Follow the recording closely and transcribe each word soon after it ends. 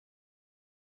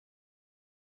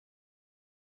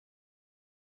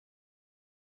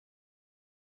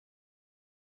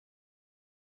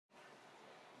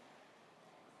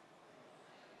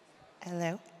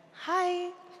Hello. Hi.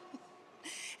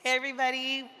 Hey,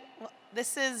 everybody. Well,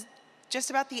 this is just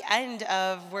about the end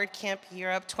of WordCamp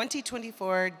Europe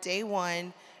 2024, day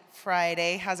one,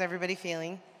 Friday. How's everybody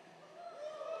feeling?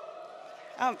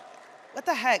 What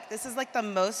the heck? This is like the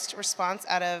most response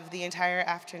out of the entire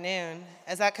afternoon.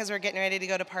 Is that because we're getting ready to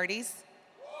go to parties?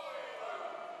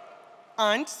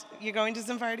 Aunt, you're going to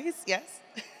some parties? Yes?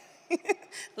 A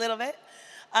little bit?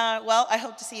 Well, I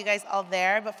hope to see you guys all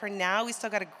there, but for now, we still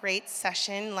got a great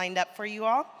session lined up for you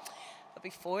all. But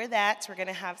before that, we're going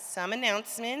to have some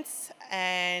announcements,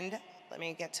 and let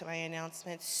me get to my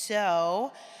announcements.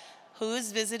 So,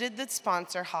 who's visited the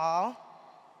sponsor hall?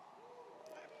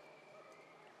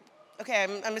 Okay,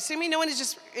 I'm assuming no one is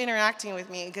just interacting with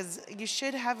me, because you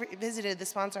should have visited the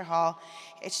sponsor hall.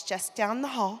 It's just down the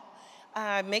hall.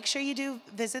 Make sure you do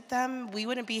visit them. We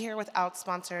wouldn't be here without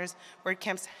sponsors.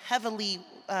 WordCamps heavily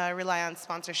rely on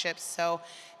sponsorships, so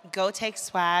go take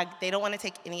swag. They don't want to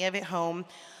take any of it home.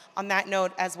 On that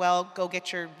note as well, go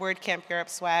get your WordCamp Europe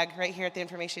swag right here at the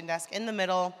information desk in the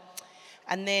middle.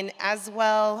 And then as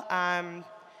well,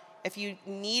 if you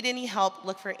need any help,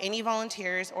 look for any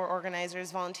volunteers or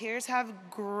organizers. Volunteers have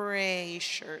gray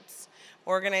shirts.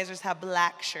 Organizers have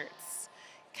black shirts.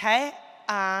 Okay?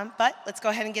 But let's go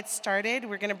ahead and get started.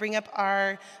 We're going to bring up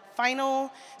our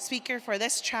final speaker for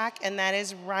this track, and that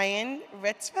is Ryan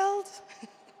Ritzfeld.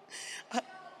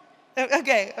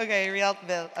 Okay,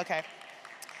 Rieltveld, okay.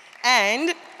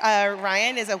 And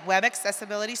Ryan is a web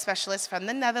accessibility specialist from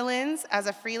the Netherlands. As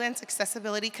a freelance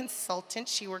accessibility consultant,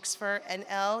 she works for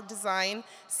NL Design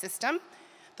System,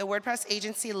 the WordPress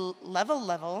agency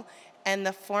Level, and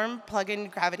the form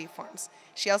plugin Gravity Forms.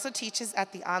 She also teaches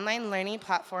at the online learning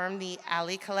platform, the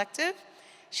Alley Collective.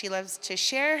 She loves to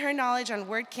share her knowledge on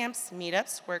WordCamps,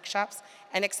 meetups, workshops,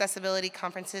 and accessibility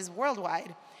conferences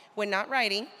worldwide. When not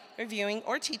writing, reviewing,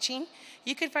 or teaching,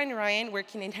 you could find Ryan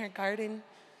working in her garden.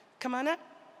 Come on up.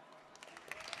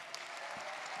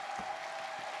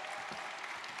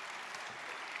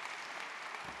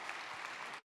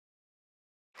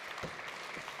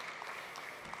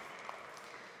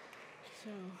 So,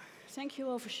 thank you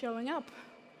all for showing up.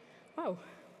 Wow,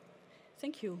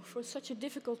 thank you for such a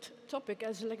difficult topic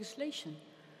as legislation.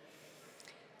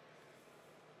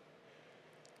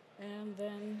 And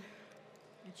then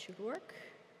it should work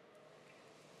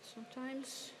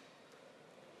sometimes.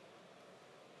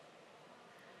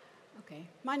 Okay,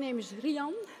 my name is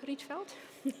Rian Rietveld.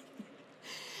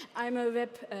 I'm a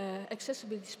web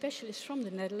accessibility specialist from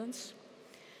the Netherlands.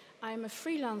 I'm a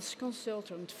freelance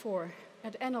consultant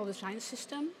at NL Design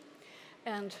System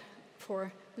and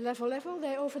for Level,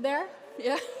 they're over there,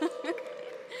 yeah,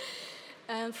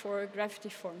 and for Gravity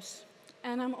Forms.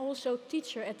 And I'm also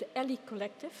teacher at the Alley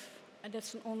Collective, and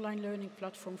that's an online learning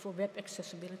platform for web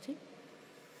accessibility.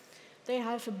 They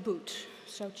have a booth,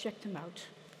 so check them out.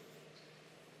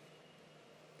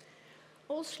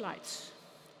 All slides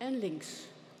and links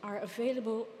are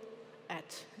available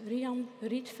at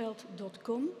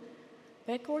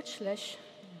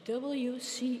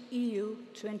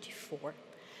rianrietveld.com/WCEU24.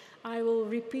 I will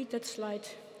repeat that slide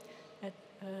that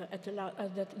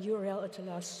URL at the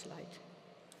last slide.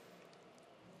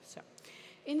 So,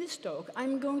 in this talk,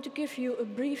 I'm going to give you a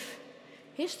brief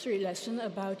history lesson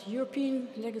about European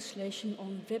legislation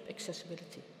on web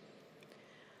accessibility.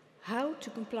 How to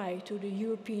comply to the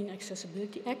European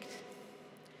Accessibility Act,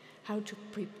 how to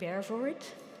prepare for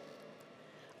it,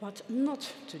 what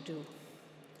not to do.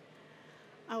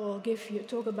 I will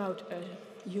talk about a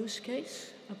use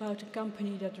case, about a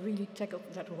company that really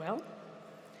tackled that well,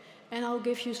 and I'll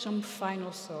give you some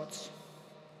final thoughts.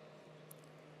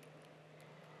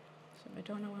 So I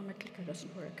don't know why my clicker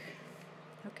doesn't work.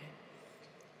 Okay.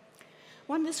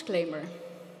 One disclaimer.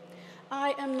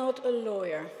 I am not a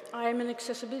lawyer. I am an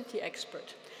accessibility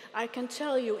expert. I can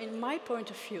tell you, in my point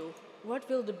of view, what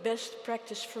will the best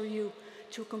practice for you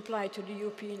to comply to the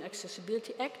European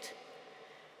Accessibility Act.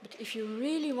 But if you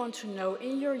really want to know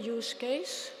in your use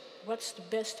case what's the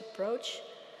best approach,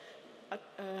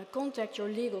 contact your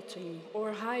legal team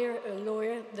or hire a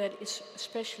lawyer that is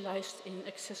specialized in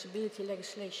accessibility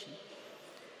legislation.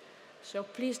 So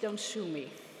please don't sue me.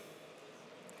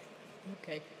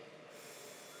 Okay.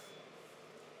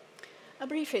 A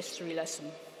brief history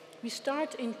lesson. We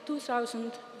start in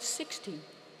 2016.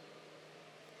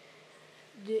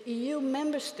 The EU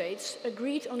member states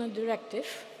agreed on a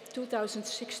directive,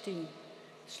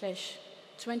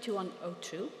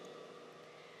 2016/2102,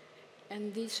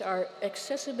 and these are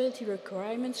accessibility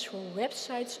requirements for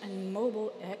websites and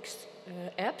mobile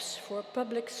apps for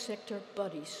public sector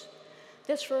bodies.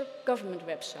 That's for government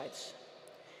websites.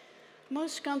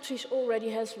 Most countries already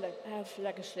have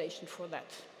legislation for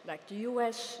that. like the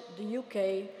US, the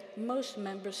UK, most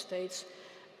member states,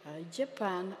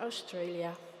 Japan,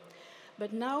 Australia.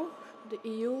 But now the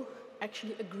EU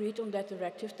actually agreed on that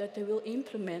directive that they will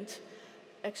implement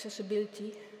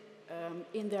accessibility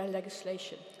in their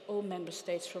legislation, all member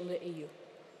states from the EU.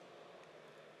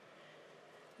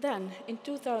 Then, in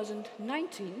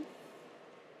 2019,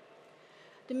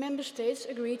 the member states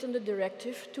agreed on the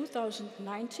directive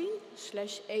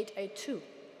 2019/882,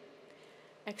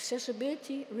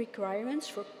 accessibility requirements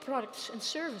for products and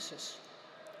services.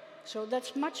 So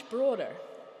that's much broader.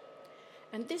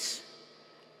 And this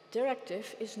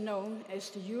directive is known as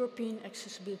the European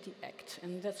Accessibility Act,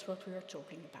 and that's what we are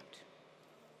talking about.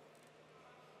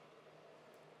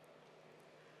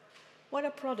 What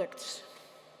are products?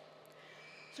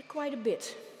 So quite a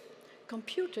bit.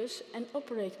 Computers and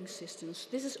operating systems,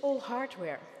 this is all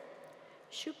hardware,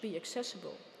 should be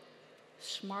accessible.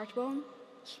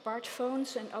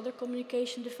 Smartphones and other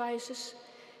communication devices,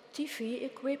 TV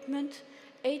equipment,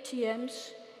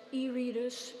 ATMs,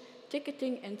 e-readers,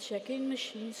 ticketing and check-in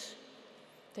machines,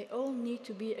 they all need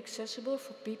to be accessible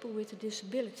for people with a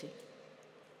disability.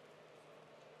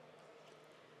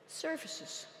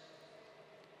 Services.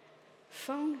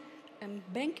 Phone and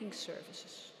banking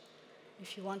services.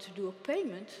 If you want to do a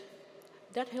payment,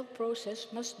 that whole process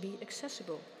must be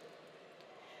accessible.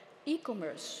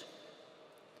 E-commerce,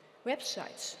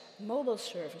 websites, mobile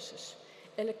services,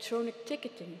 electronic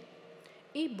ticketing,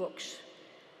 e-books,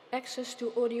 access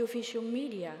to audiovisual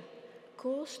media,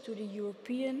 calls to the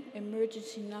European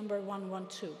emergency number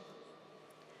 112.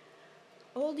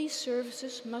 All these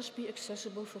services must be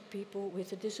accessible for people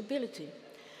with a disability.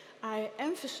 I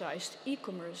emphasized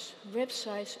e-commerce,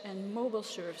 websites and mobile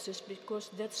services because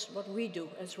that's what we do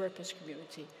as WordPress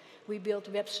community. We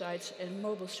build websites and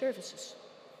mobile services.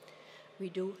 We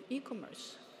do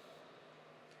e-commerce.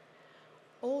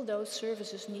 All those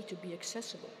services need to be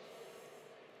accessible.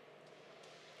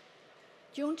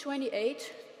 June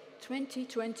 28,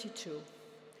 2022.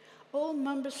 All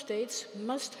member states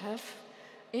must have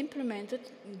implemented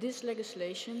this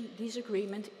legislation, this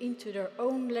agreement, into their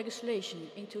own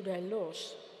legislation, into their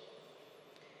laws.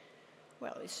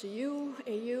 Well, it's the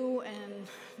EU, and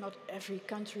not every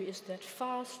country is that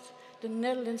fast. The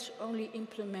Netherlands only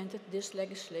implemented this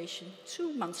legislation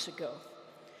 2 months ago.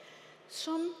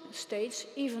 Some states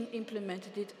even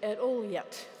implemented it at all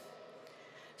yet.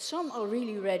 Some are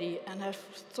really ready and have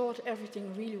thought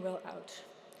everything really well out.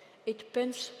 It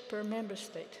depends per member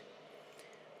state.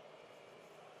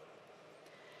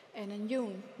 And in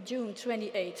June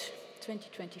 28,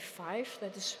 2025,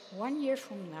 that is 1 year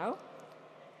from now,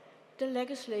 the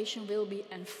legislation will be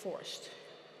enforced.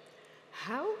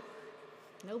 How?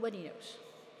 Nobody knows.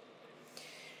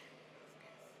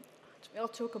 I'll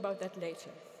talk about that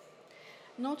later.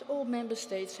 Not all member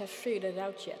states have figured it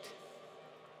out yet.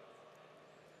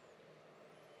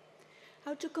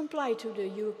 How to comply to the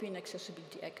European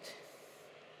Accessibility Act?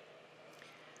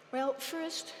 Well,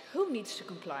 first, who needs to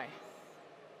comply?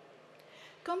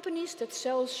 Companies that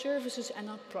sell services and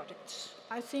not products.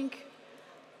 I think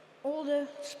all the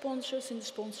sponsors in the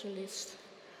sponsor list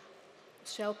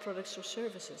sell products or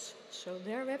services, so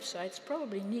their websites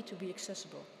probably need to be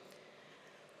accessible.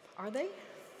 Are they?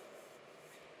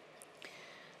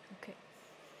 Okay.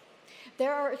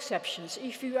 There are exceptions.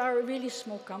 If you are a really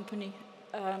small company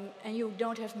and you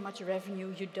don't have much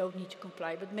revenue, you don't need to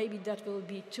comply, but maybe that will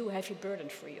be too heavy burden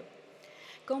for you.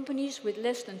 Companies with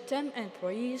less than 10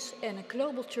 employees and a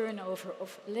global turnover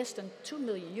of less than 2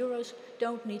 million euros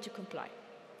don't need to comply.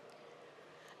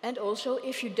 And also,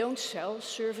 if you don't sell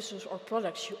services or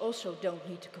products, you also don't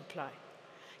need to comply.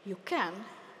 You can,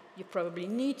 you probably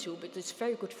need to, but it's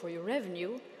very good for your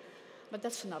revenue, but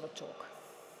that's another talk.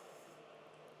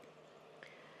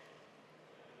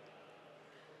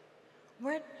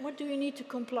 What do you need to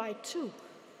comply to?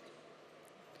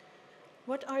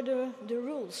 What are the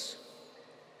rules?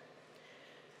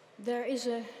 There is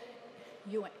a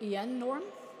EN norm,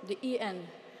 the EN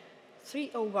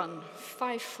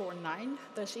 301549.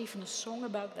 There's even a song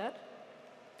about that.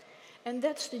 And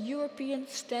that's the European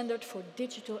Standard for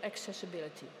Digital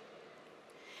Accessibility.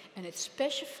 And it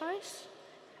specifies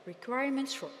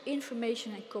requirements for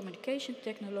information and communication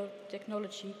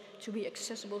technology to be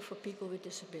accessible for people with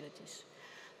disabilities.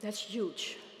 That's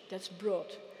huge, that's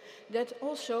broad. That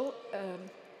also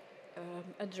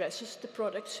addresses the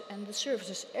products and the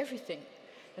services, everything.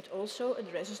 That also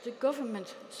addresses the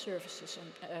government services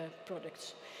and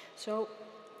products. So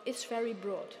it's very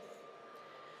broad.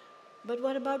 But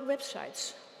what about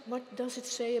websites? What does it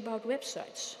say about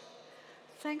websites?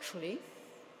 Thankfully,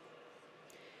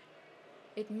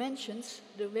 it mentions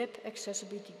the Web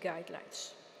Accessibility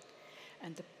Guidelines.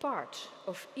 And the part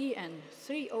of EN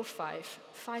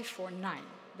 305549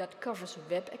 that covers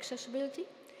web accessibility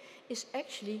is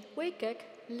actually WCAG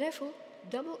level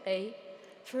AA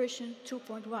version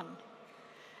 2.1.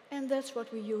 And that's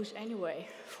what we use anyway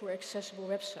for accessible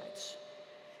websites.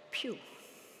 Phew.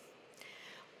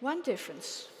 One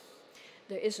difference.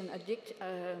 There is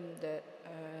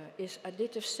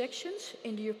additive sections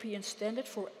in the European standard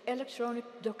for electronic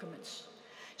documents.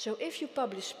 So if you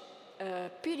publish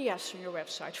PDFs on your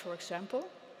website, for example,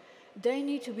 they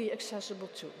need to be accessible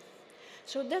too.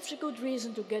 So that's a good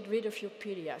reason to get rid of your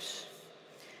PDFs.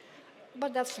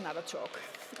 But that's another talk.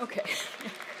 Okay.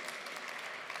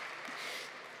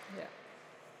 Yeah.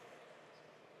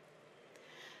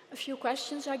 A few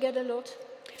questions I get a lot.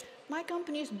 My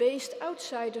company is based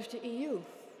outside of the EU.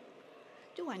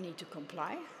 Do I need to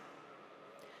comply?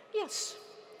 Yes.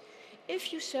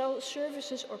 If you sell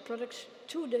services or products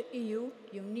to the EU,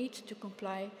 you need to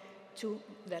comply to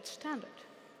that standard.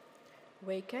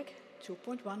 WCAG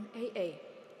 2.1 AA.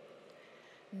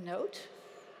 Note,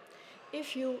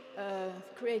 if you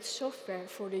create software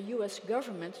for the US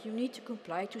government, you need to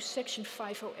comply to Section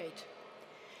 508.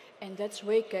 And that's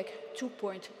WCAG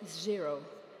 2.0.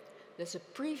 That's a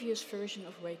previous version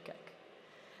of WCAG.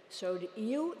 So the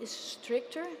EU is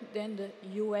stricter than the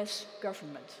US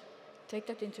government. Take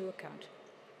that into account.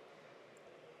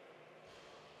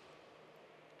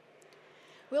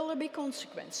 Will there be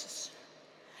consequences?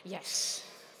 Yes.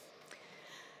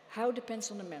 How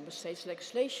depends on the member states'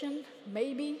 legislation?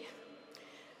 Maybe.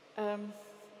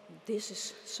 This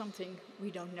is something we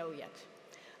don't know yet.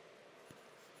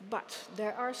 But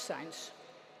there are signs.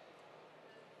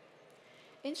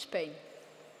 In Spain,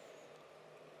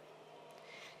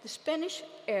 the Spanish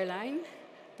airline,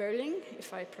 Berlin,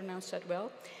 if I pronounce that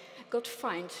well, got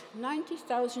fined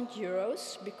 90,000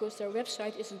 euros because their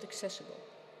website isn't accessible.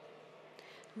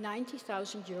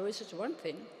 90,000 euros is one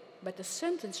thing, but the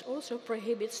sentence also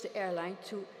prohibits the airline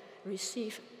to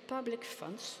receive public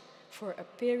funds for a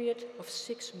period of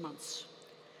 6 months.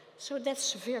 So that's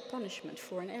severe punishment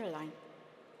for an airline.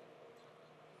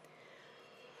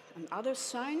 Another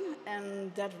sign,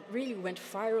 and that really went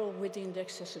viral within the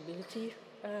accessibility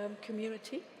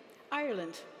community,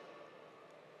 Ireland.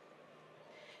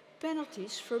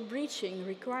 Penalties for breaching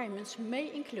requirements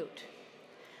may include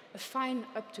a fine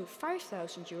up to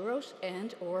 5,000 euros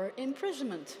and/or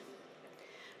imprisonment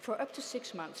for up to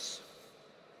 6 months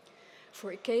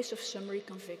for a case of summary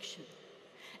conviction,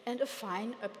 and a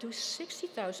fine up to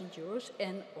 60,000 euros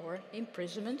and/or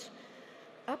imprisonment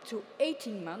up to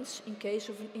 18 months in case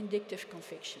of an indictive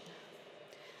conviction.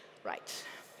 Right.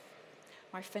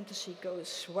 My fantasy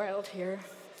goes wild here.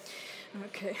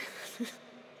 Okay.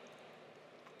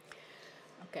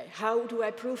 Okay, how do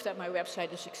I prove that my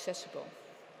website is accessible?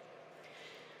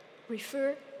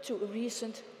 Refer to a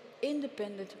recent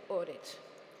independent audit.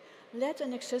 Let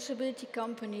an accessibility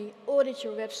company audit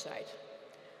your website.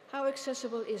 How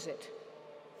accessible is it?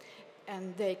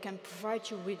 And they can provide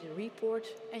you with a report,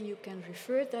 and you can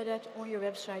refer to that on your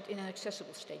website in an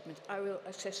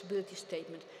accessibility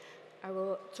statement. I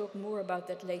will talk more about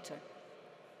that later.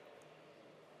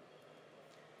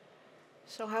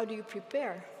 So how do you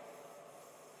prepare?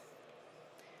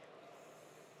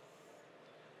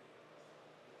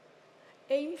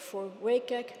 Aim for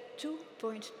WCAG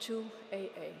 2.2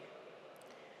 AA.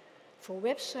 For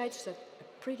websites, that's a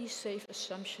pretty safe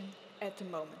assumption at the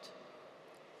moment.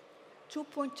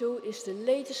 2.2 is the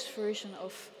latest version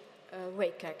of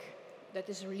WCAG that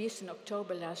is released in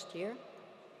October last year.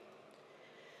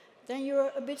 Then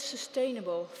you're a bit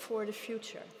sustainable for the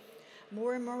future.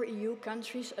 More and more EU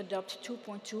countries adopt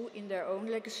 2.2 in their own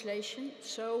legislation,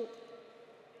 so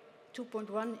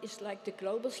 2.1 is like the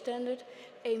global standard.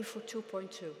 Aim for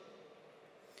 2.2.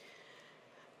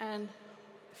 And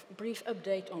a brief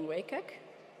update on WCAG.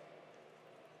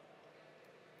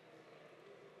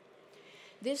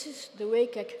 This is the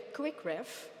WCAG Quick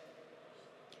Ref,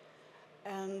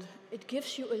 and it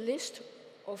gives you a list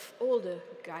of all the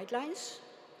guidelines,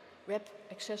 web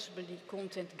accessibility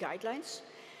content guidelines,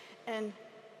 and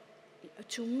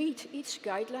to meet each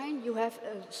guideline, you have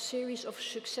a series of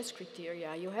success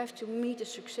criteria. You have to meet a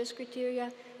success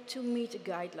criteria to meet a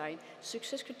guideline.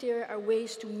 Success criteria are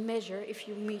ways to measure if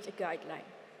you meet a guideline.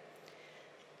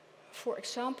 For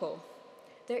example,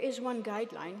 there is one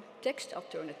guideline, text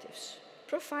alternatives.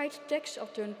 Provide text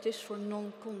alternatives for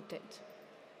non-content.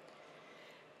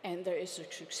 And there is a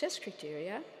success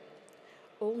criteria.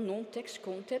 All non-text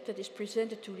content that is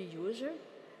presented to the user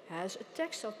has a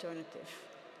text alternative.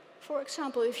 For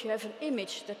example, if you have an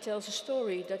image that tells a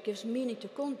story that gives meaning to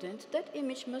content, that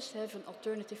image must have an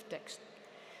alternative text.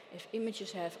 If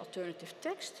images have alternative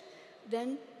text,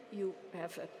 then you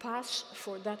have a pass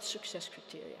for that success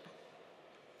criteria.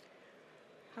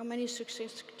 How many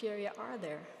success criteria are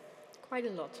there? Quite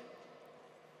a lot.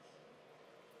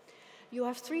 You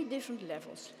have 3 different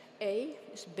levels. A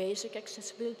is basic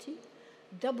accessibility,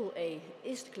 AA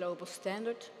is the global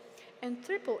standard, and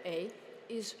AAA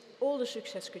is all the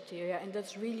success criteria, and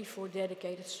that's really for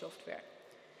dedicated software.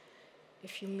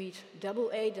 If you meet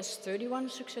AA, that's 31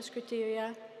 success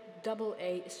criteria,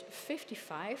 AA is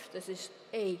 55, that is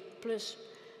A plus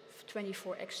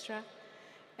 24 extra,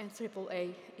 and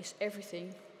AAA is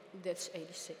everything, that's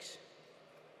 86.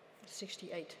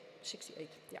 68,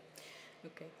 yeah,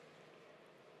 okay.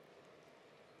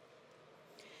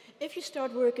 If you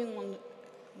start working on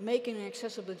making an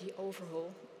accessibility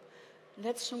overhaul,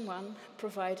 let someone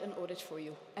provide an audit for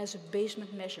you as a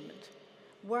basement measurement.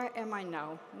 Where am I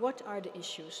now? What are the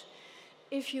issues?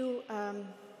 If you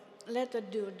let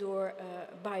that do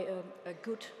by a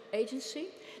good agency,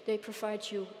 they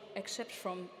provide you, except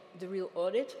from the real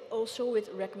audit, also with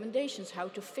recommendations how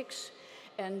to fix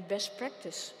and best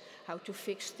practice, how to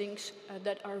fix things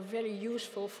that are very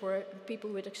useful for people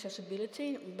with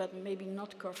accessibility, but maybe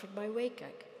not covered by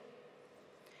WCAG.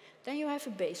 Then you have a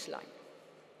baseline.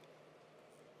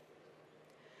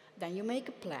 Then you make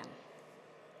a plan.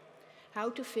 How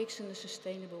to fix in a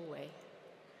sustainable way.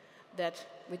 That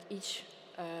with each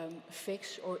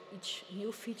fix or each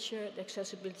new feature, the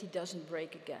accessibility doesn't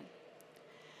break again.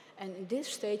 And in this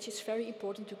stage, it's very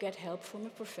important to get help from a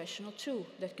professional too,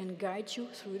 that can guide you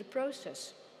through the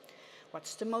process.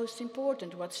 What's the most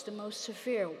important? What's the most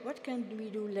severe? What can we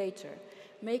do later?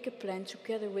 Make a plan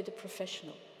together with a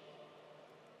professional.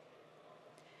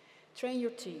 Train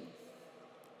your team.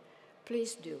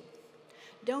 Please do.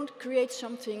 Don't create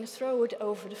something, throw it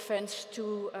over the fence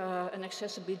to an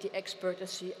accessibility expert and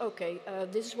say, okay,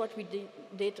 this is what we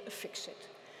did, fix it.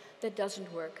 That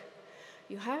doesn't work.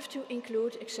 You have to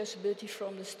include accessibility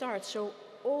from the start. So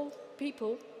all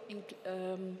people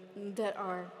that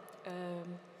are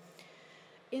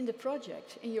in the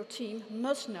project, in your team,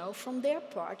 must know from their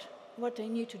part what they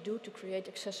need to do to create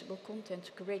accessible content,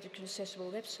 to create an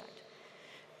accessible website.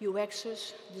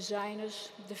 UXers, designers,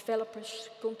 developers,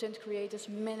 content creators,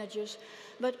 managers,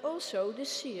 but also the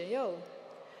CAO,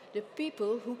 the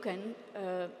people who can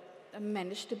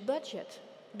manage the budget,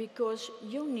 because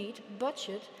you need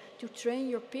budget to train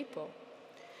your people,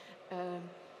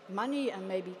 money and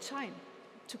maybe time,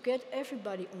 to get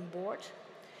everybody on board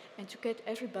and to get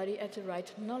everybody at the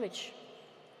right knowledge.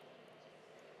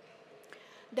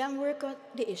 Then work on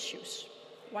the issues,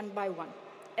 one by one,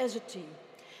 as a team.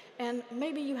 And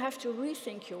maybe you have to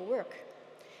rethink your work.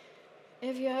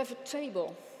 If you have a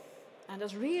table, and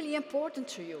that's really important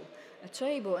to you, a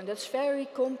table, and that's very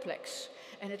complex,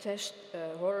 and it has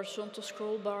a horizontal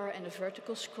scroll bar and a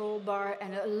vertical scroll bar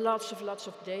and lots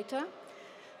of data,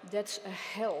 that's a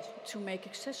hell to make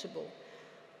accessible.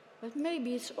 But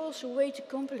maybe it's also way too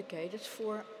complicated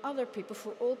for other people,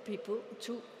 for all people,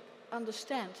 to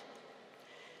understand.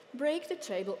 Break the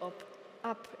table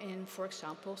up in, for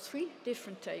example, 3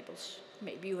 different tables.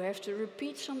 Maybe you have to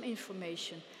repeat some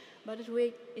information, but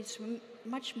it's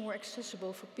much more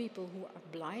accessible for people who are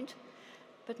blind,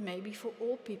 but maybe for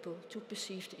all people to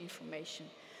perceive the information.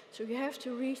 So you have to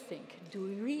rethink, do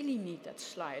we really need that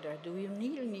slider? Do we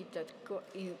really need that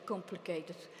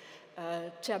complicated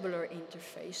tabular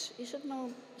interface? Is it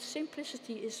no,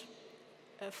 simplicity is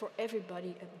for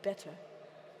everybody better.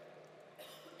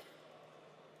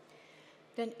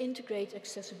 Then integrate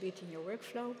accessibility in your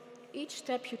workflow. Each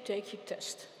step you take, you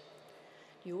test.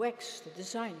 UX, the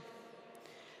design,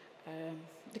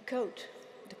 the code,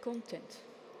 the content.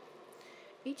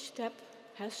 Each step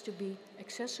has to be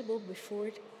accessible before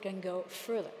it can go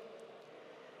further.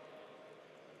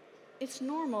 It's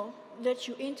normal that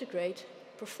you integrate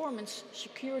performance,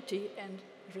 security, and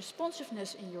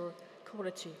responsiveness in your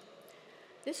quality.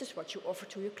 This is what you offer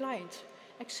to your client.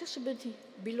 Accessibility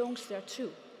belongs there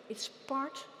too. It's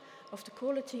part of the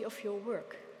quality of your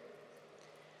work.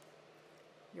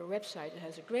 Your website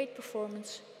has a great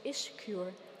performance, is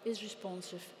secure, is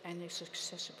responsive, and is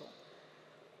accessible.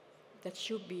 That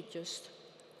should be just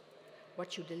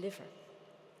what you deliver.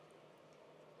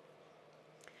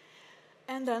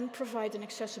 And then provide an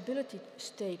accessibility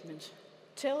statement.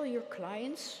 Tell your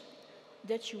clients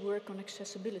that you work on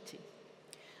accessibility.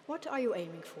 What are you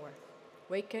aiming for?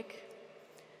 WCAG,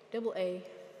 AA,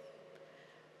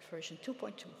 version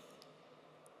 2.2.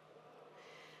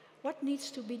 What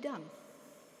needs to be done?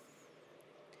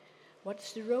 What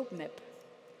is the roadmap?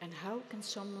 And how can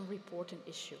someone report an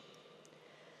issue?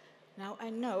 Now, I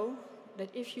know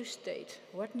that if you state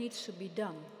what needs to be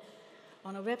done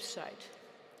on a website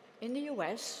in the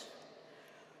US,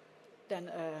 then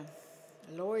a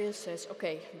lawyer says,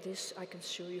 okay, this I can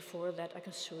sue you for, that I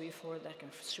can sue you for, that I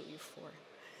can sue you for.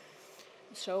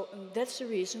 So that's the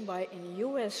reason why in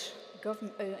US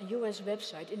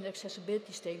website, in the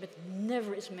accessibility statement,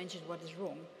 never is mentioned what is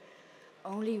wrong.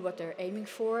 Only what they're aiming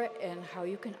for and how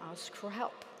you can ask for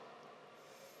help.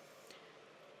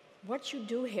 What you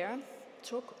do here,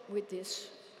 talk with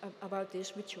about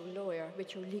this with your lawyer,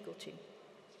 with your legal team.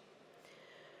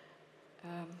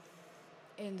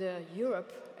 In the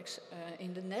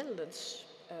Netherlands,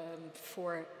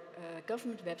 for a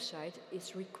government website,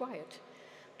 it's required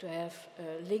to have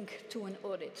a link to an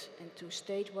audit and to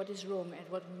state what is wrong and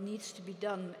what needs to be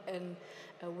done and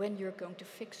when you're going to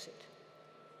fix it.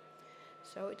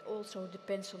 So it also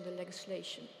depends on the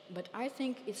legislation. But I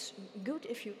think it's good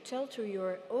if you tell to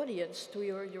your audience, to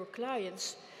your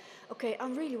clients, okay,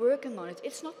 I'm really working on it.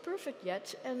 It's not perfect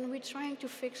yet, and we're trying to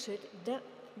fix it. That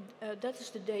is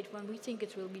the date when we think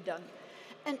it will be done.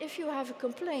 And if you have a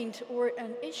complaint or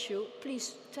an issue,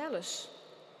 please tell us.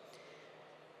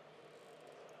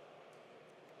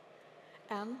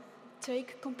 And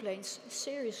take complaints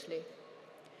seriously.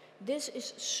 This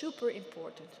is super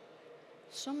important.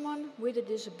 Someone with a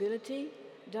disability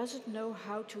doesn't know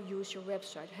how to use your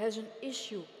website, has an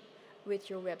issue with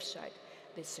your website.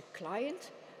 It's a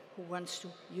client who wants to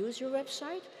use your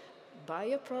website, buy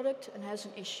a product and has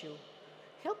an issue.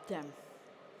 Help them.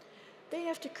 They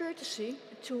have the courtesy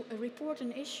to report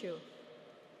an issue.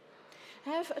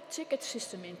 Have a ticket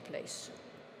system in place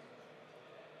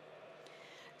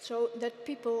so that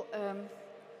people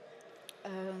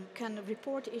can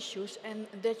report issues and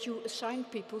that you assign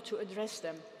people to address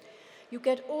them. You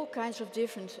get all kinds of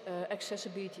different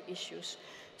accessibility issues.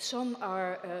 Some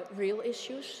are real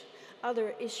issues.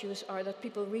 Other issues are that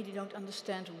people really don't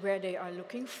understand where they are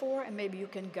looking for, and maybe you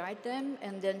can guide them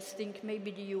and then think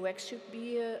maybe the UX should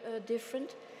be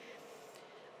different.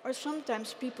 Or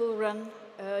sometimes people run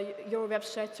your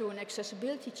website through an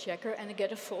accessibility checker and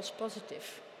get a false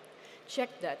positive.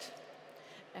 Check that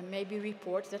and maybe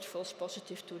report that false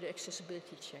positive to the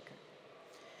accessibility checker.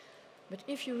 But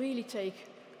if you really take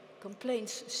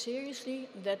complaints seriously,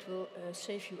 that will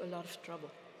save you a lot of trouble,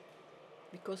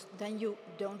 because then you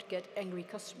don't get angry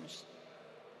customers.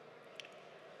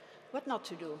 What not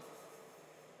to do?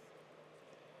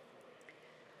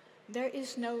 There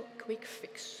is no quick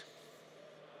fix.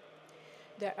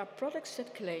 There are products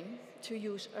that claim to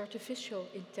use artificial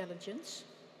intelligence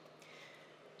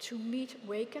to meet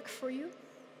WCAG for you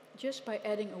just by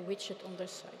adding a widget on their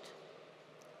site,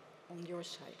 on your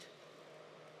site.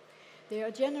 They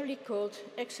are generally called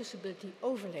accessibility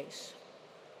overlays.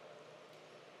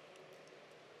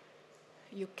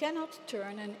 You cannot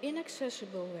turn an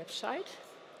inaccessible website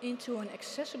into an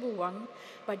accessible one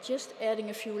by just adding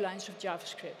a few lines of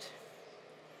JavaScript.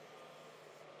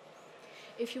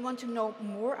 If you want to know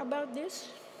more about this,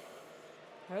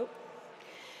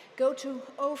 go to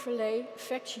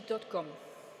overlayfactsheet.com.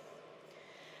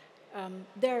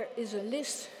 There is a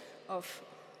list of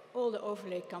all the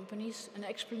overlay companies, an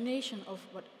explanation of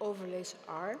what overlays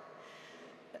are,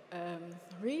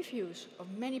 reviews of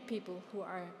many people who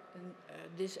are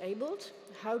disabled,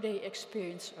 how they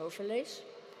experience overlays,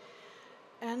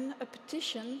 and a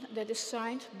petition that is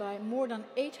signed by more than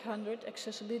 800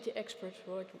 accessibility experts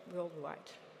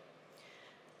worldwide.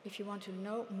 If you want to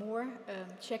know more,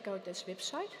 check out this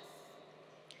website.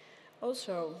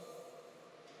 Also,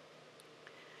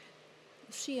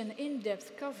 see an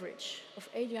in-depth coverage of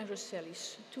Adrian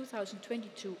Rosselli's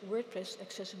 2022 WordPress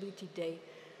Accessibility Day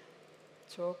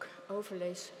talk,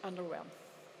 Overlays Underwhelm.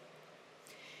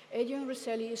 Adrian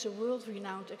Rosselli is a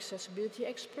world-renowned accessibility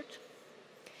expert.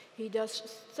 He does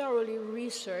thoroughly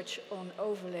research on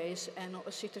overlays and on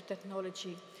assistive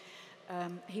technology.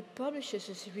 He publishes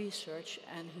his research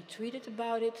and he tweeted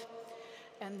about it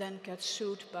and then got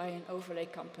sued by an overlay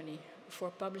company for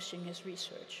publishing his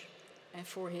research and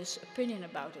for his opinion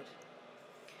about it.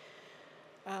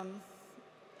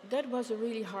 That was a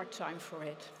really hard time for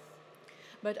it.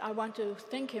 But I want to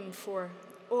thank him for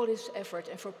all his effort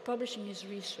and for publishing his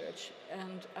research.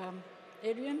 And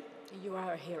Adrian, you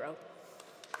are a hero.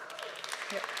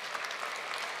 Yeah.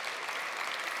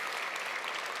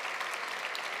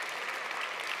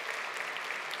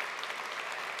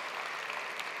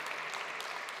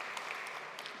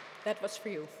 That was for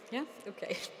you, yeah?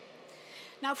 Okay.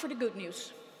 Now for the good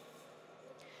news.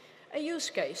 A use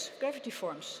case, Gravity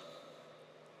Forms.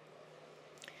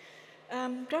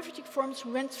 Gravity Forms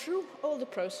went through all the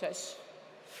process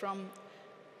from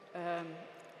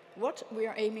what we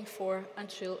are aiming for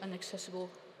until an accessible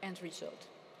end result.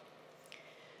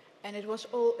 And it was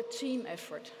all a team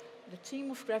effort. The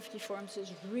team of Gravity Forms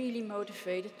is really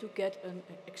motivated to get an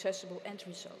accessible end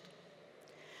result.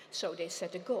 So they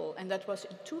set a goal, and that was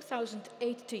in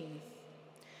 2018.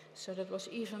 So that was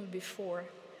even before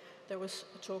there was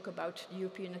a talk about the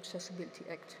European Accessibility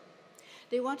Act.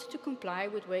 They wanted to comply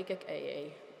with WCAG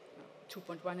AA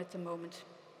 2.1 at the moment.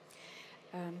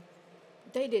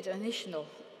 They did an initial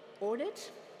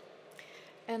audit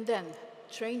and then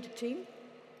trained the team.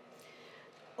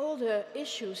 All the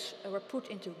issues were put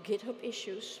into GitHub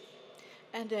issues,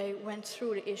 and they went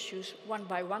through the issues one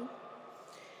by one.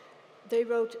 They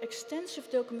wrote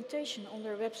extensive documentation on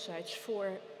their websites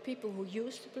for people who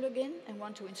use the plugin and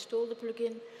want to install the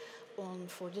plugin,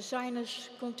 for designers,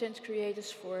 content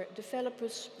creators, for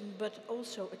developers, but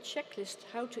also a checklist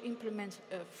how to implement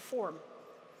a form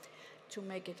to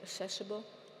make it accessible.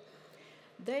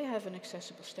 They have an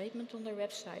accessible statement on their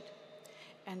website,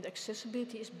 and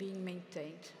accessibility is being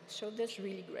maintained, so that's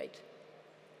really great.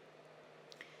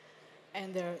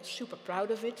 And they're super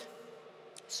proud of it,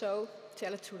 so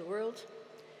tell it to the world.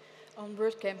 On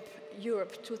WordCamp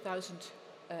Europe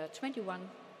 2021,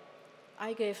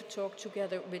 I gave a talk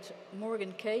together with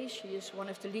Morgan Kay, she is one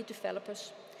of the lead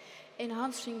developers,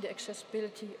 enhancing the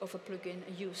accessibility of a plugin,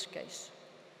 a use case.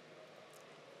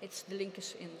 The link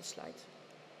is in the slide.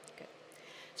 Okay.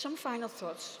 Some final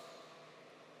thoughts.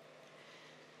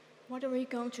 What are we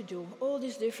going to do? All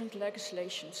these different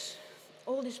legislations,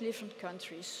 all these different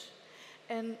countries,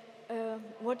 and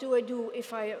what do I do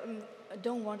if I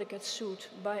don't want to get sued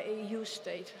by a EU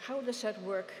state? How does that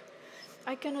work?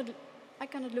 I cannot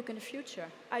look in the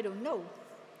future. I don't know.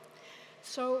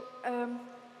 So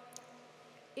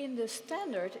in the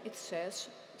standard it says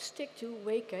stick to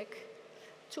WCAG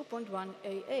 2.1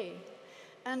 AA.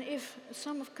 And if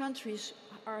some of countries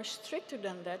are stricter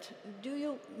than that, do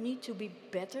you need to be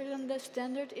better than the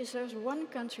standard? Is there one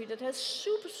country that has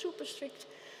super strict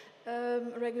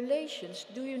regulations?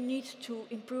 Do you need to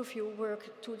improve your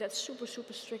work to that super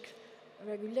strict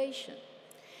regulation?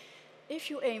 If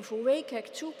you aim for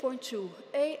WCAG 2.2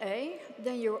 AA,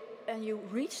 then you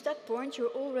reach that point,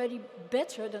 you're already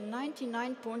better than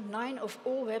 99.9% of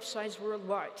all websites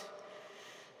worldwide.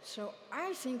 So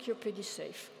I think you're pretty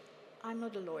safe. I'm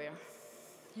not a lawyer.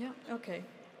 Yeah, okay.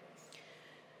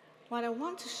 What I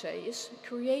want to say is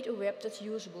create a web that's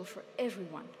usable for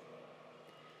everyone.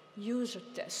 User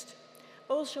test.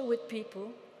 Also with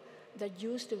people that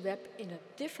use the web in a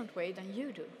different way than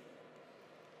you do.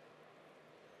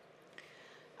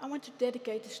 I want to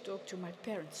dedicate this talk to my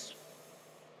parents.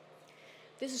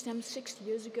 This is them 60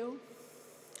 years ago.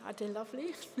 Are they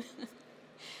lovely?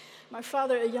 My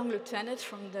father, a young lieutenant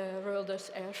from the Royal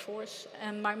Dutch Air Force,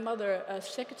 and my mother, a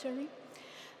secretary.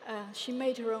 She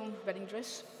made her own wedding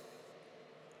dress.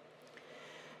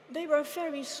 They were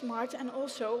very smart and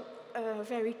also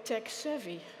very tech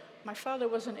savvy. My father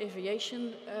was an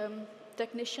aviation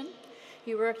technician.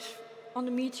 He worked on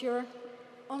the Meteor,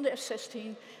 on the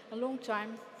F-16, a long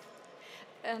time.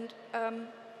 And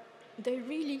they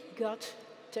really got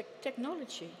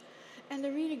technology. And they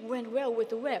really went well with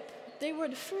the web. They were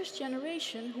the first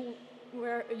generation who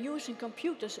were using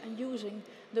computers and using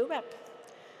the web.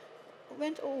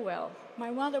 Went all well. My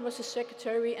mother was a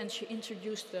secretary and she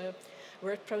introduced the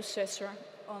word processor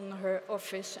on her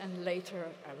office and later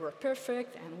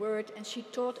WordPerfect and Word, and she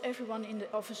taught everyone in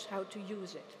the office how to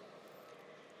use it.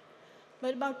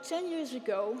 But about 10 years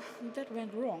ago, that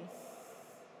went wrong.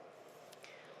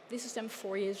 This is them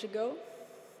 4 years ago.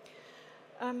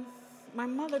 My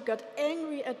mother got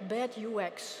angry at bad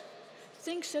UX.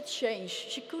 Things had changed.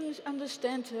 She couldn't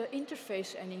understand the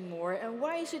interface anymore. And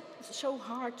why is it so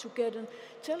hard to get a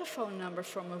telephone number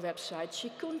from a website? She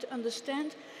couldn't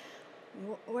understand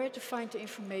where to find the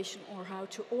information or how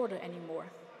to order anymore.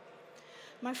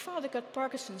 My father got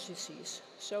Parkinson's disease,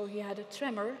 so he had a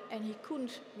tremor and he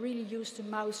couldn't really use the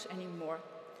mouse anymore.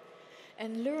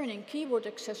 And learning keyboard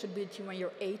accessibility when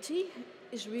you're 80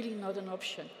 is really not an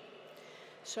option.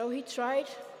 So he tried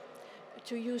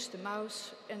to use the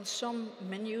mouse, and some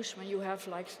menus, when you have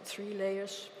like 3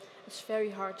 layers, it's very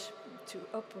hard to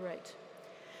operate.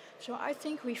 So I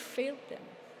think we failed them.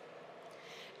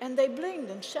 And they blame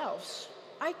themselves.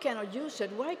 I cannot use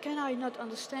it. Why can I not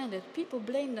understand it? People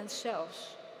blame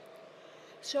themselves.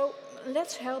 So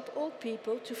let's help all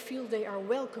people to feel they are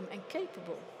welcome and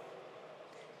capable.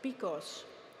 Because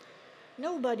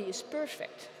nobody is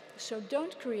perfect. So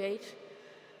don't create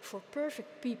for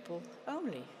perfect people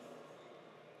only.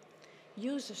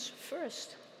 Users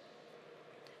first.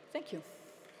 Thank you.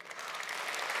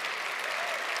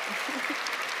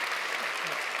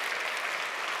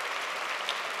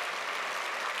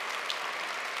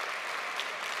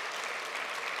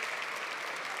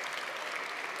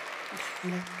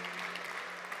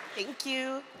 Thank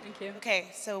you. Thank you. Okay,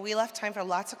 so we left time for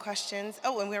lots of questions.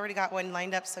 Oh, and we already got one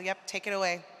lined up, so yep, take it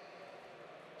away.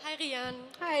 Hi, Rian.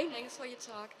 Hi. Thanks for your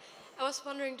talk. I was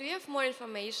wondering, do you have more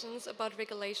information about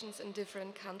regulations in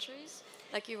different countries?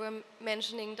 Like you were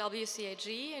mentioning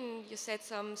WCAG, and you said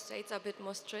some states are a bit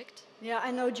more strict. Yeah, I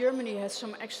know Germany has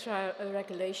some extra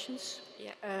regulations.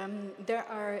 Yeah. There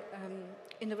are,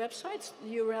 in the websites,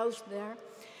 the URLs there,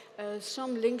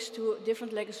 some links to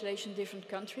different legislation in different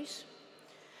countries.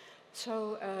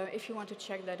 So if you want to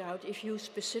check that out, if you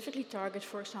specifically target,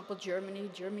 for example, Germany,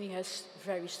 Germany has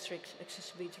very strict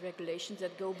accessibility regulations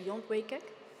that go beyond WCAG.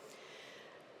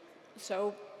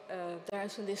 So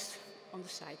there's a list on the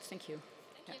site. Thank you.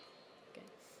 Thank you. Okay.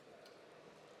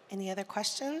 Any other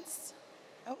questions?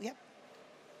 Oh, yep.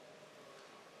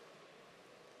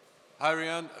 Hi,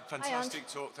 Rian. Fantastic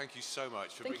talk. Thank you so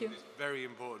much for Thank bringing you. this very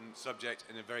important subject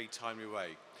in a very timely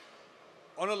way.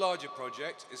 On a larger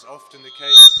project, it's often the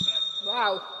case that...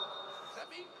 Wow. Is that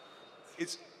me?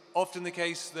 It's often the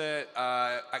case that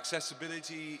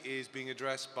accessibility is being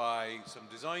addressed by some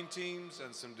design teams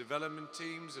and some development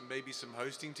teams and maybe some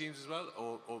hosting teams as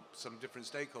well, or some different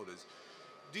stakeholders.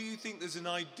 Do you think there's an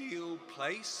ideal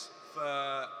place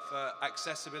for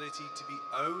accessibility to be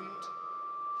owned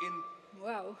in...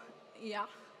 Wow. Yeah.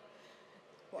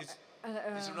 Is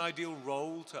there an ideal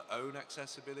role to own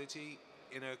accessibility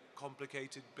in a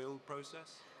complicated build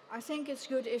process? I think it's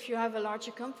good if you have a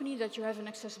larger company that you have an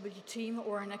accessibility team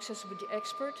or an accessibility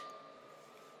expert.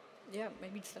 Yeah,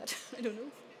 maybe it's that. I don't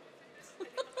know.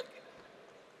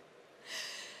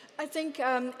 I think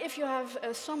if you have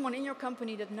someone in your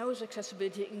company that knows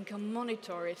accessibility and can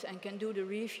monitor it and can do the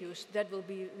reviews, that will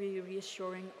be really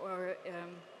reassuring. Or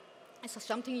is that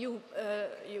something you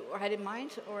had in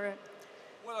mind? Or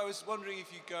Well, I was wondering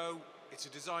if you go, it's a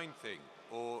design thing,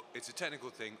 or it's a technical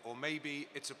thing, or maybe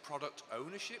it's a product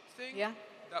ownership thing. Yeah.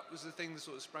 That was the thing that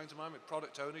sort of sprang to mind.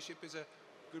 Product ownership is a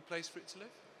good place for it to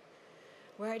live.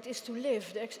 where it is to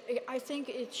live. I think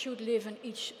it should live in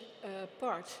each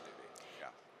part.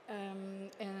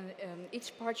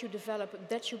 Each part you develop,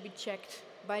 that should be checked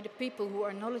by the people who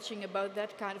are knowledgeable about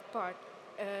that kind of part.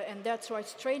 And that's why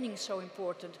training is so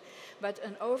important. But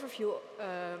an overview,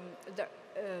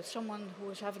 someone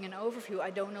who is having an overview, I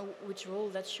don't know which role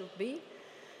that should be,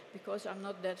 because I'm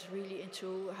not that really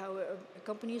into how a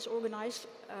company is organized.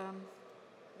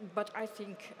 But I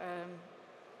think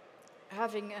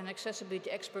having an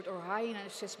accessibility expert or hiring an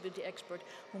accessibility expert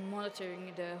who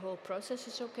monitoring the whole process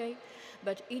is okay,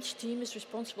 but each team is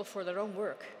responsible for their own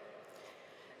work.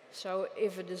 So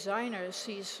if a designer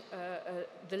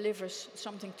delivers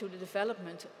something to the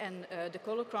development and the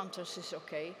color contrast is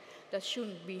okay, that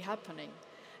shouldn't be happening.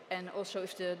 And also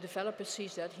if the developer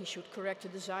sees that, he should correct the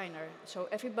designer. So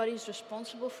everybody is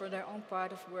responsible for their own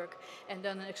part of work. And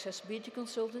then an accessibility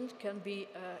consultant can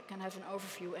have an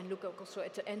overview and look also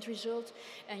at the end result,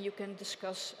 and you can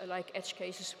discuss like edge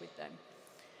cases with them.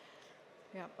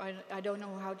 Yeah, I don't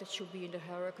know how that should be in the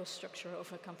hierarchical structure of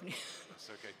a company. That's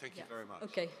okay. Thank you very much.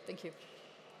 Okay, thank you.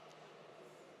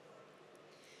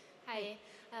 Hi,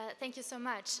 thank you so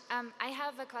much. I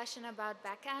have a question about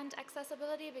backend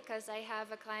accessibility because I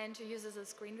have a client who uses a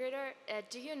screen reader.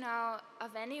 Do you know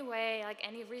of any way, like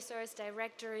any resource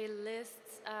directory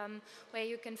lists, where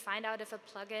you can find out if a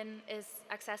plugin is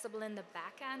accessible in the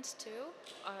backend too?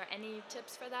 Or any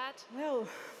tips for that? Well,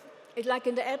 it's like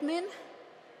in the admin.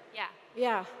 Yeah.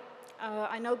 Yeah,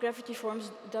 I know Gravity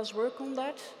Forms does work on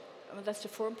that. That's the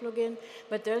form plugin,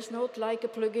 but there's not like a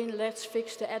plugin, let's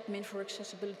fix the admin for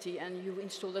accessibility, and you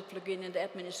install that plugin and the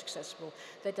admin is accessible.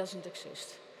 That doesn't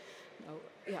exist. No,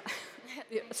 yeah,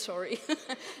 yeah sorry.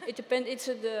 It depends, it's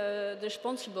the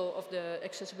responsible of the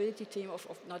accessibility team,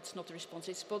 no, it's not the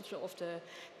responsible, it's responsible of the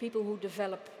people who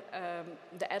develop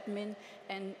the admin,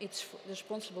 and it's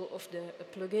responsible of the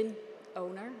plugin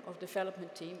owner of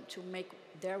development team to make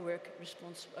their work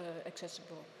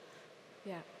accessible.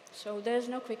 Yeah, so there's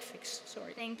no quick fix,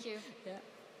 sorry. Thank you. Yeah.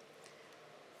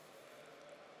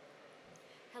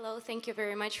 Hello, thank you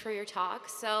very much for your talk.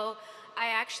 So I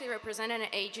actually represent an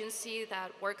agency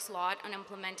that works a lot on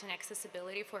implementing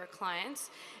accessibility for our clients.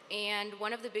 And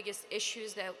one of the biggest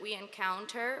issues that we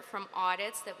encounter from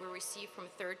audits that we receive from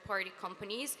third-party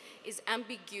companies is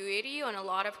ambiguity on a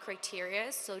lot of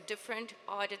criteria. So different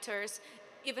auditors,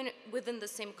 even within the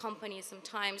same company,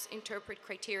 sometimes interpret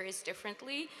criteria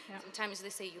differently. Yeah. Sometimes they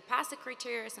say you pass the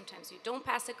criteria, sometimes you don't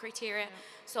pass the criteria. Yeah.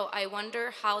 So I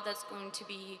wonder how that's going to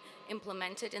be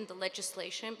implemented in the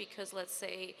legislation, because let's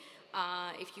say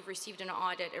if you've received an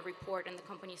audit, a report, and the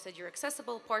company said you're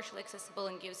accessible, partially accessible,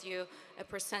 and gives you a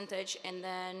percentage, and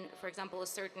then, for example, a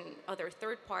certain other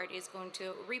third party is going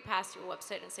to repass your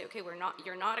website and say, okay,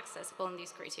 you're not accessible in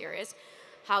these criteria.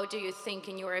 How do you think,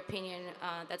 in your opinion,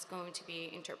 that's going to be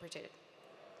interpreted?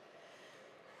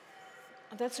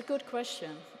 That's a good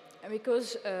question,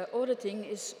 because auditing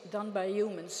is done by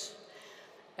humans.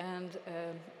 And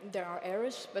there are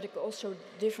errors, but also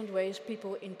different ways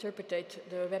people interpret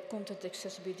the Web Content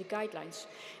Accessibility Guidelines.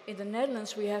 In the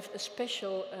Netherlands, we have a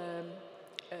special,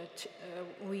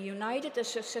 we united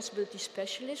as accessibility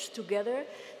specialists together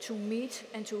to meet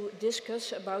and to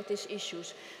discuss about these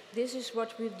issues. This is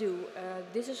what we do.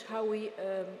 This is how we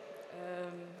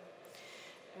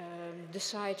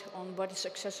decide on what is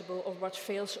accessible or what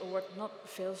fails or what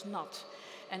fails not.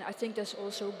 And I think there's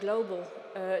also a global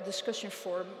discussion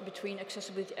forum between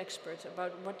accessibility experts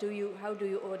about how do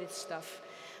you audit stuff.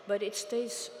 But it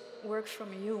stays work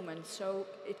from a human, so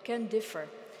it can differ.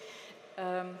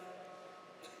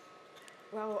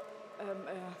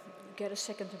 Get a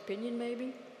second opinion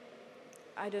maybe?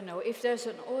 I don't know. If there's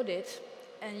an audit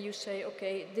and you say,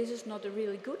 okay, this is not a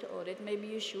really good audit, maybe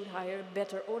you should hire a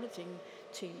better auditing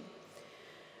team.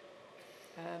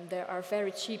 There are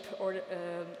very cheap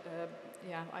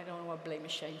yeah, I don't want to blame a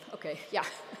shame. Okay, yeah.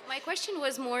 My question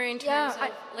was more in terms of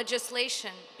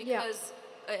legislation, because,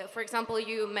 for example,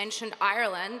 you mentioned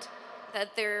Ireland,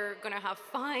 that they're going to have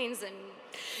fines and,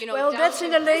 you know. Well, that's in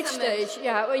the late stage.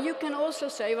 Yeah, well, you can also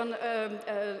say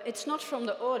it's not from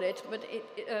the audit, but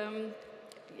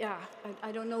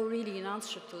I don't know really an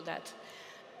answer to that.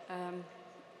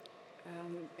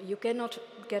 You cannot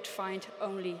get fined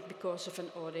only because of an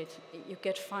audit. You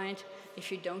get fined if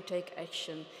you don't take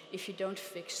action, if you don't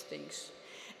fix things.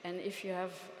 And if you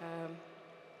have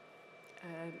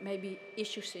maybe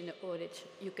issues in the audit,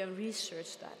 you can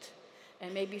research that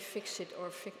and maybe fix it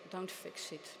or don't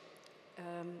fix it.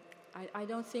 I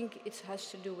don't think it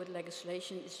has to do with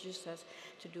legislation, it just has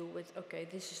to do with, okay,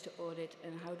 this is the audit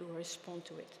and how do I respond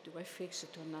to it? Do I fix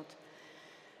it or not?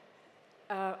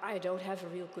 I don't have a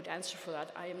real good answer for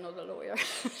that. I am not a lawyer.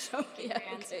 So, yeah,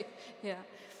 okay. Yeah.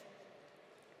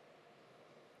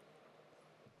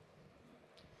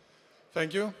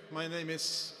 Thank you. My name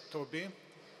is Toby.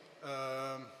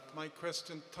 My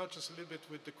question touches a little bit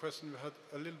with the question we had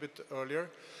a little bit earlier.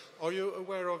 Are you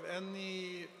aware of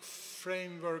any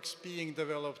frameworks being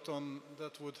developed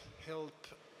that would help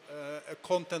a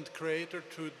content creator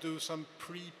to do some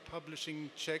pre-publishing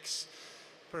checks,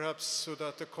 perhaps so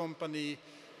that the company,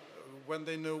 when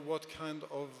they know what kind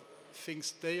of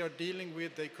things they are dealing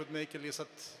with, they could make a list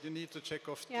that you need to check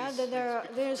off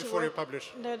this before you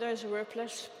publish? There's a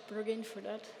WordPress plugin for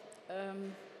that.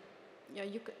 Yeah,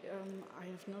 you can, I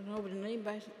don't know the name,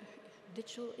 but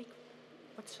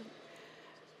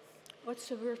what's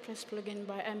the WordPress plugin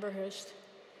by Amber Hurst?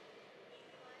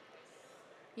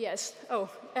 Yes. Oh,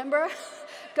 Amber.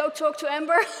 Go talk to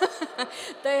Amber.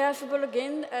 They have a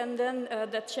plugin, and then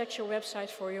that checks your website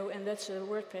for you, and that's a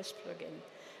WordPress plugin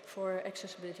for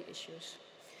accessibility issues.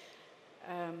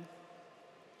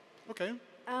 Okay.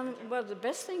 Well, the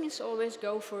best thing is always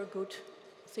go for a good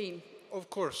theme. Of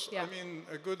course. Yeah. I mean,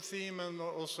 a good theme, and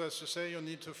also, as you say, you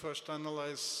need to first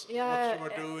analyze what you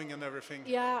are doing and everything.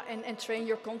 Yeah, and train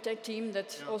your content team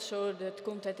that also that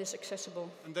content is accessible.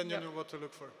 And then you know what to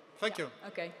look for. Thank you.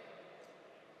 Okay.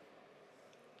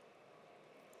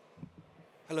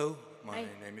 Hello, my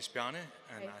name is Bjarne,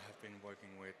 and I have been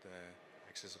working with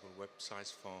accessible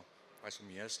websites for quite some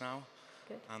years now.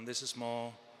 Good. And this is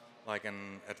more like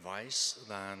an advice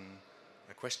than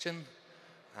a question.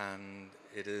 And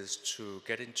it is to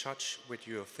get in touch with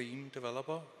your theme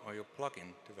developer or your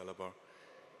plugin developer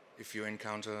if you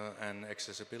encounter an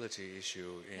accessibility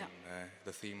issue in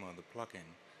the theme or the plugin.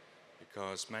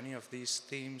 Because many of these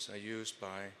themes are used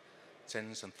by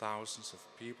tens and thousands of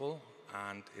people,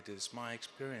 and it is my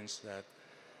experience that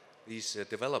these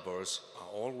developers are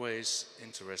always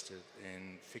interested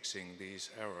in fixing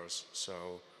these errors.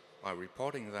 So by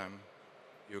reporting them,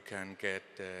 you can get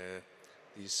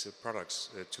these products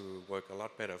to work a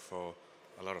lot better for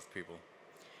a lot of people.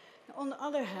 On the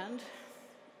other hand,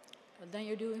 then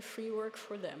you're doing free work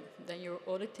for them. Then you're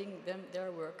auditing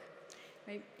their work.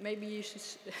 Maybe you should.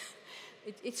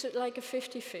 It's like a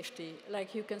 50-50.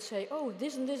 Like you can say, oh,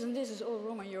 this and this and this is all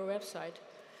wrong on your website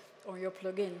or your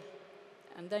plugin,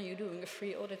 and then you're doing a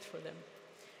free audit for them.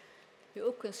 You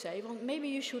also can say, well, maybe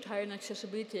you should hire an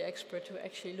accessibility expert to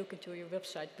actually look into your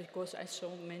website because I saw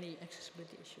many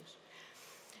accessibility issues.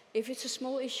 If it's a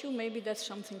small issue, maybe that's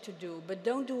something to do, but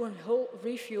don't do a whole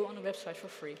review on a website for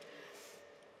free.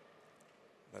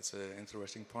 That's an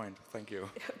interesting point. Thank you.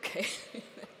 Okay.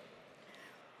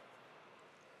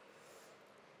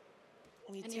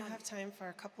 We do have time for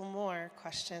a couple more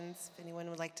questions if anyone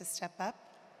would like to step up.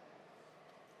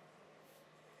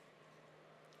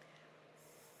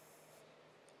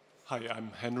 Hi,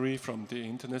 I'm Henry from the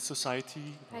Internet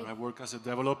Society. Hi. I work as a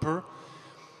developer.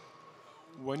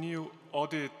 When you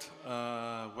audit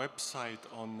a website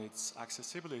on its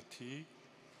accessibility,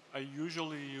 I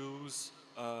usually use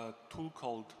a tool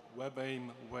called WebAIM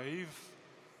Wave.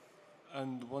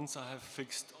 And once I have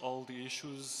fixed all the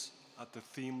issues at the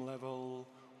theme level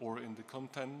or in the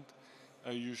content,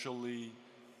 I usually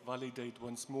validate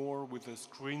once more with a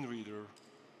screen reader.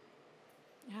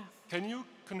 Yeah. Can you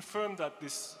confirm that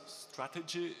this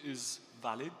strategy is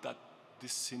valid, that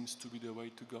this seems to be the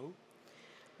way to go?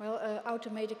 Well,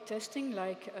 automated testing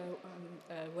like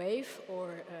Wave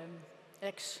or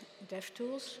X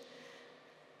DevTools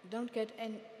don't get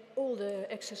all the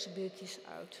accessibilities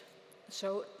out.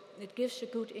 So it gives a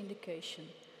good indication.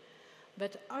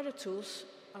 But other tools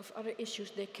of other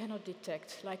issues they cannot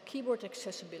detect, like keyboard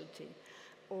accessibility,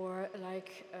 or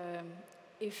like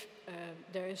if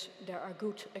there are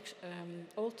good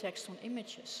alt text on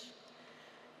images.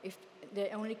 If they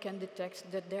only can detect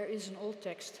that there is an alt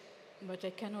text, but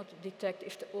they cannot detect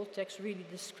if the alt text really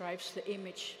describes the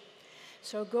image.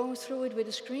 So going through it with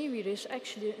a screen reader is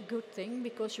actually a good thing,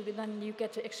 because then you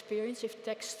get the experience if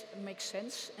text makes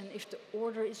sense and if the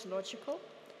order is logical.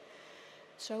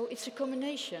 So it's a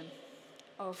combination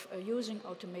of using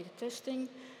automated testing,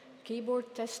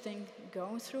 keyboard testing,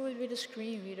 going through it with a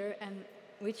screen reader, and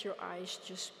with your eyes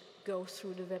just go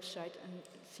through the website and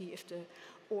see if the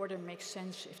order makes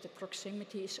sense, if the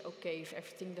proximity is okay, if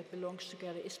everything that belongs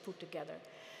together is put together.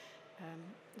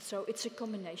 So it's a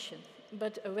combination.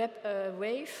 But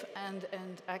Wave and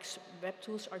X web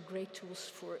tools are great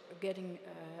tools for getting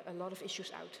a lot of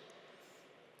issues out.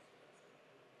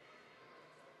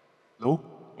 Hello?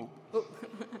 Oh.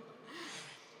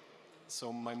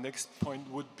 So my next point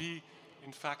would be,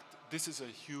 in fact, this is a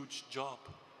huge job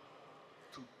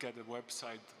to get a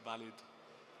website valid.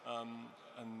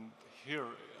 And here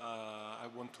I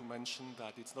want to mention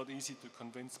that it's not easy to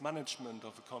convince management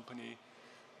of a company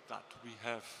that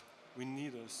we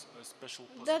need a special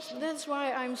position. That's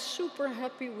why I'm super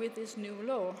happy with this new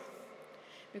law,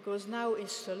 because now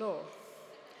it's the law.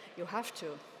 You have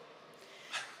to.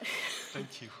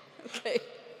 Thank you. Okay.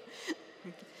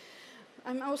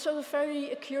 I'm also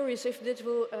very curious if this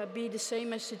will be the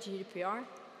same as the GDPR,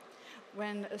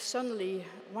 when suddenly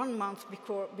 1 month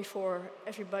before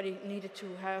everybody needed to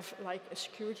have like a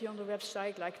security on the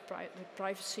website, like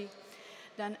privacy,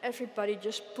 then everybody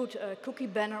just put a cookie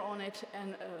banner on it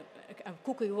and a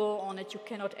cookie wall on it. You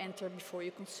cannot enter before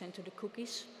you consent to the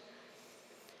cookies.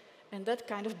 And that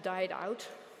kind of died out.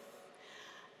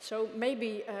 So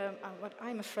maybe what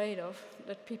I'm afraid of,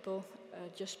 that people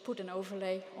just put an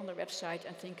overlay on the website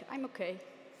and think, I'm okay.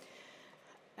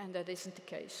 And that isn't the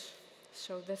case.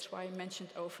 So that's why I mentioned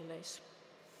overlays.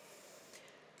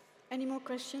 Any more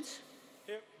questions?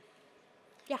 Yeah.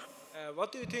 Yeah.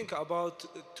 What do you think about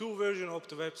two versions of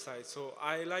the website? So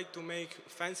I like to make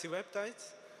fancy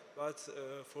websites, but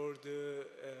for the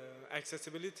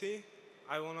accessibility,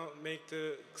 I want to make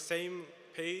the same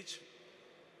page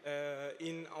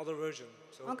in other version.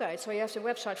 So Okay, so you have the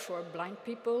website for blind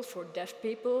people, for deaf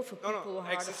people, for people who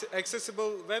are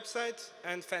accessible website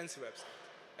and fancy website.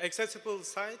 Accessible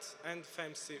site and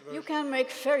fancy version. You can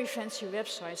make very fancy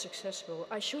websites accessible.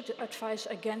 I should advise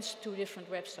against two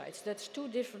different websites. That's two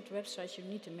different websites you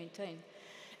need to maintain.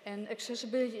 And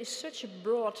accessibility is such a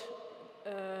broad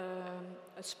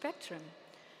a spectrum,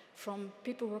 from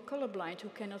people who are colorblind, who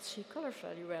cannot see color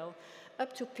very well,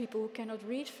 up to people who cannot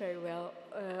read very well,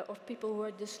 of people who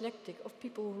are dyslexic, of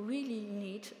people who really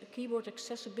need keyboard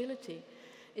accessibility.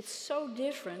 It's so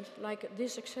different, like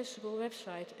this accessible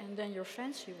website and then your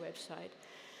fancy website.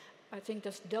 I think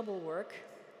that's double work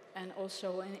and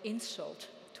also an insult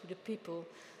to the people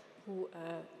who,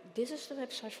 this is the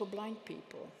website for blind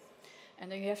people.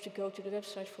 And then you have to go to the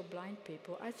website for blind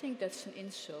people. I think that's an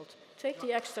insult. Take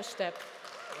the extra step.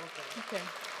 Okay.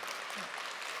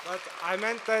 But I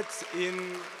meant that in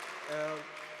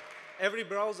every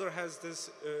browser has this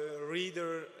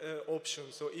reader option.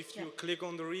 So if you click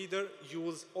on the reader, you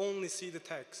will only see the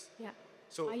text. Yeah.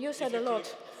 So I use that a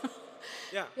lot.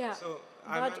 Yeah. So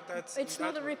I meant that it's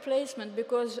not a replacement,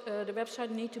 because the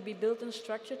website needs to be built in a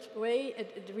structured way.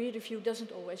 The reader view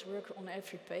doesn't always work on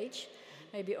every page.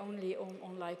 Maybe only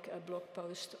on like a blog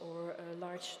post or a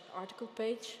large article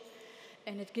page.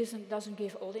 And it doesn't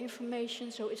give all the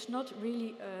information, so it's not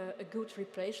really a good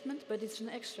replacement, but it's an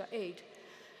extra aid.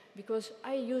 Because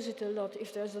I use it a lot.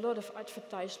 If there's a lot of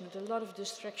advertisement, a lot of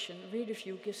distraction, Reader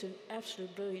View gives an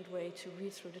absolute brilliant way to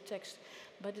read through the text.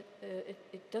 But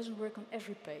it doesn't work on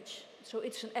every page. So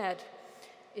it's an ad.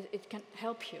 It can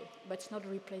help you, but it's not a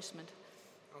replacement.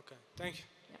 Okay, thank you.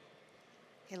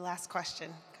 Okay, last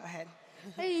question. Go ahead.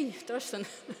 Hey, Thorsten.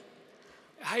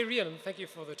 Hi, Rian. Thank you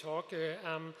for the talk.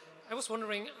 I was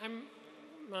wondering,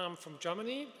 I'm from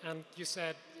Germany, and you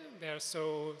said there are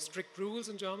so strict rules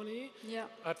in Germany. Yeah.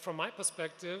 But from my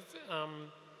perspective,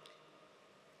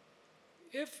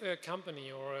 if a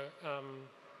company or,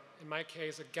 in my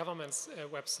case, a government's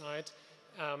website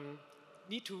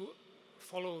need to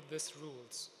follow these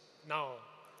rules now,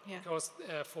 because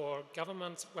for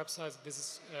government websites, this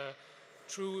is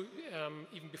true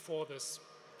even before this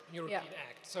European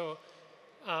Act. So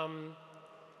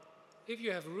if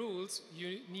you have rules,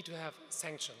 you need to have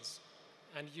sanctions.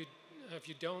 And if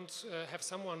you don't have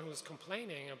someone who's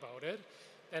complaining about it,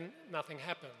 then nothing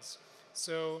happens.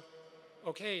 So,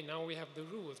 okay, now we have the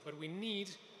rules, but we need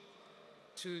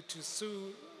to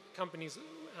sue companies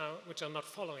which are not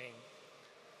following.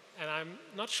 And I'm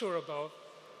not sure about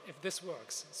if this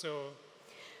works. So,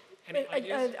 any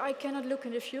ideas? I cannot look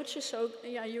in the future, so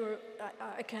yeah,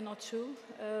 I cannot too.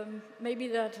 Maybe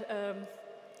that,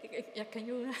 can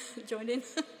you join in?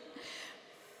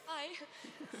 Hi.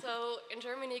 So in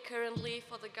Germany currently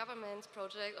for the government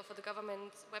project or for the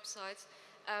government websites,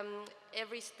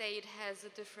 every state has a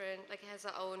different, has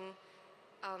their own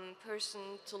person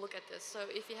to look at this. So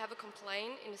if you have a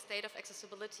complaint in the state of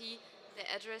accessibility, the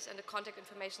address and the contact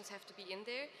information have to be in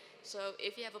there. So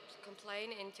if you have a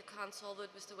complaint and you can't solve it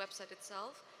with the website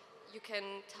itself, you can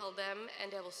tell them and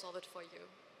they will solve it for you.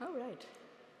 Oh, right.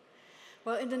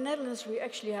 Well, in the Netherlands, we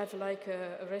actually have like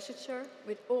a register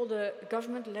with all the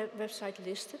government websites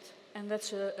listed, and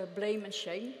that's a blame and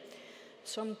shame.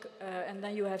 And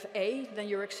then you have A, then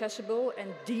you're accessible,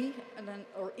 and D, and then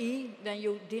or E, then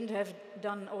you didn't have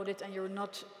done audit and you're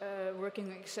not working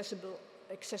on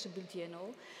accessibility and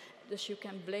all. Thus you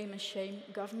can blame and shame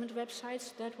government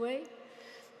websites that way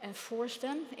and force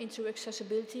them into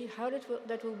accessibility. How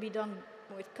that will be done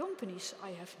with companies, I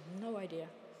have no idea.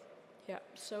 Yeah,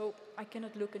 so I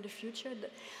cannot look in the future.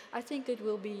 I think it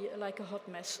will be like a hot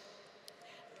mess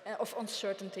of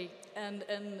uncertainty and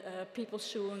people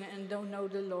suing and don't know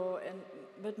the law.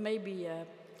 But maybe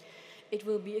it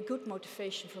will be a good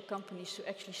motivation for companies to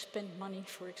actually spend money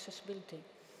for accessibility.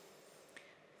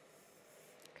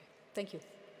 Okay, thank you.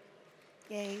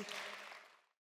 Yay.